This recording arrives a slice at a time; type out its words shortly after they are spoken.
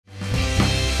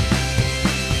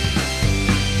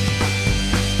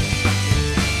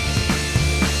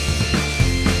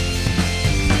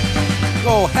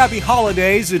happy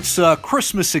holidays. It's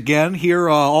Christmas again here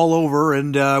all over,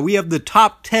 and we have the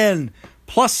top 10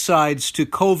 plus sides to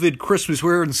COVID Christmas.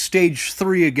 We're in stage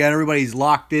 3 again. Everybody's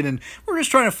locked in, and we're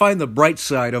just trying to find the bright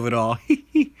side of it all.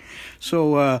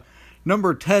 So,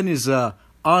 number 10 is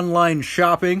online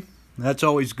shopping. That's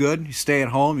always good. You stay at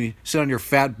home, you sit on your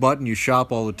fat butt, and you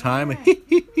shop all the time. All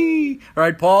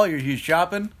right, Paul, you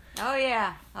shopping? Oh,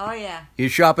 yeah. Oh, yeah. You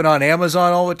shopping on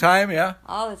Amazon all the time, yeah?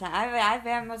 All the time. I have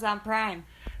Amazon Prime.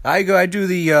 I do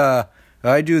the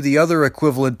other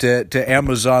equivalent to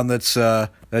Amazon that's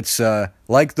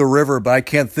like the river, but I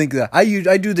can't think of that.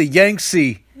 I do the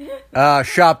Yangtze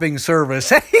shopping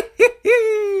service.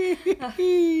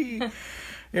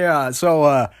 Yeah,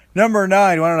 so number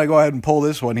 9, why don't I go ahead and pull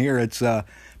this one here? It's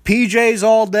PJs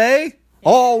all day,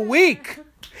 all week.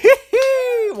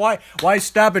 Why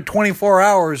stop at 24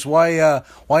 hours? Why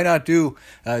not do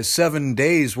 7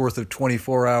 days worth of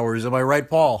 24 hours? Am I right,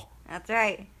 Paul? That's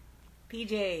right.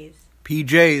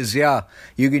 PJs, yeah.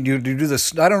 You do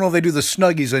the. I don't know if they do the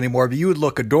Snuggies anymore, but you would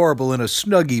look adorable in a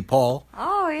Snuggie, Paul.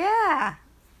 Oh, yeah.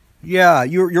 Yeah,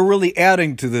 you're really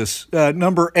adding to this.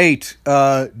 Number 8,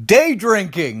 day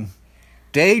drinking.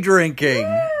 Day drinking.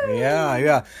 Woo!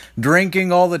 Yeah.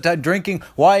 Drinking all the time. Drinking.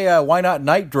 Why not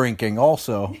night drinking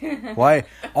also? Why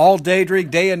all day drink,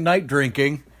 day and night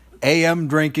drinking, AM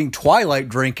drinking, twilight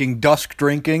drinking, dusk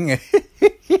drinking.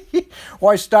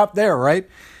 Why stop there, right?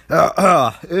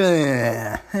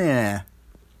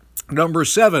 Number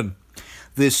 7,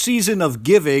 the season of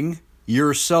giving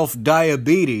yourself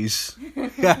diabetes.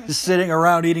 Sitting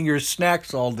around eating your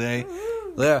snacks all day.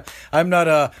 Yeah, I'm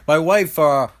not my wife,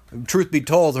 truth be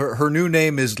told, her new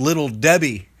name is Little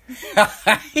Debbie.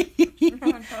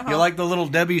 You like the Little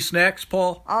Debbie snacks,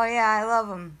 Paul? Oh, yeah, I love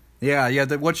them. Yeah.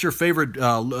 What's your favorite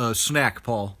snack,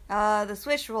 Paul? The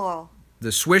Swiss roll.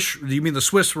 The Swiss? You mean the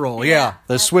Swiss roll? Yeah,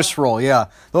 the Swiss roll. Yeah,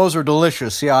 those are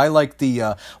delicious. Yeah, I like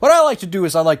the. What I like to do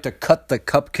is I like to cut the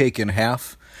cupcake in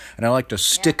half, and I like to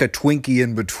stick a Twinkie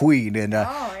in between. And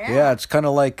yeah, it's kind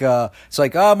of like it's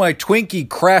like my Twinkie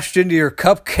crashed into your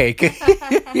cupcake.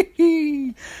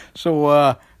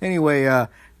 So anyway,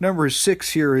 number 6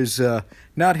 here is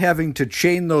not having to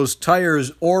chain those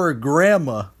tires or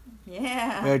grandma.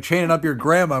 Yeah. Chaining up your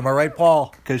grandma, am I right,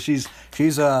 Paul? Because she's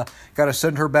got to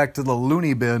send her back to the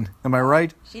loony bin. Am I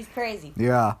right? She's crazy.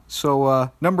 Yeah.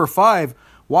 So number 5,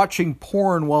 watching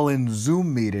porn while in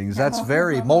Zoom meetings. That's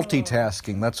very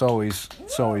multitasking. It's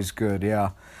always good.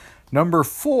 Yeah. Number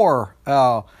 4,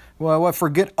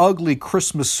 forget ugly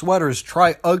Christmas sweaters.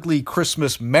 Try ugly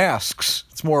Christmas masks.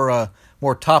 It's more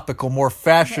topical, more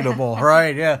fashionable,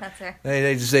 right? Yeah. That's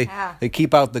right. They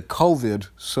keep out the COVID.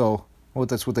 So. Well,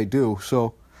 that's what they do.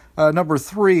 So, number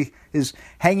 3 is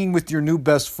hanging with your new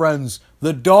best friends,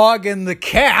 the dog and the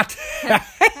cat.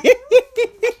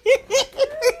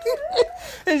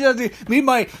 me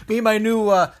my new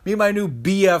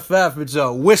BFF. It's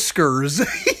Whiskers.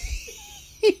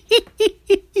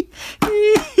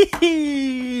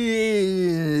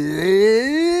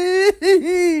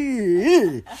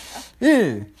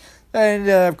 And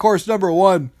of course, number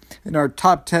 1. In our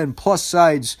top 10 plus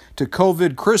sides to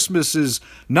COVID Christmas is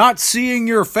not seeing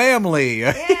your family.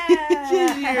 Yeah.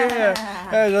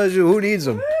 Who needs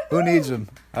them? Who needs them?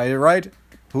 Are you right?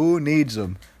 Who needs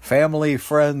them? Family,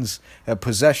 friends,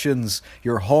 possessions,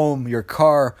 your home, your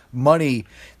car, money,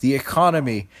 the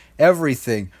economy,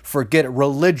 everything. Forget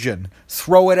religion.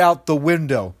 Throw it out the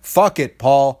window. Fuck it,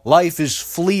 Paul. Life is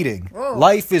fleeting. Whoa.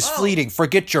 Life is fleeting.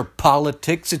 Forget your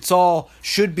politics. It's all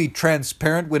should be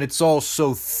transparent when it's all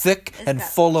so thick and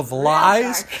full of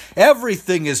lies.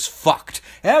 Everything is fucked.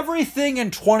 Everything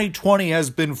in 2020 has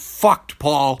been fucked,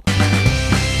 Paul.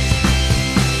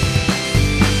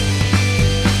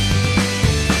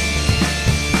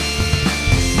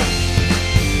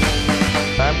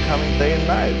 I'm coming day and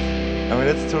night. I mean,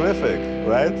 it's terrific,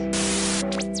 right?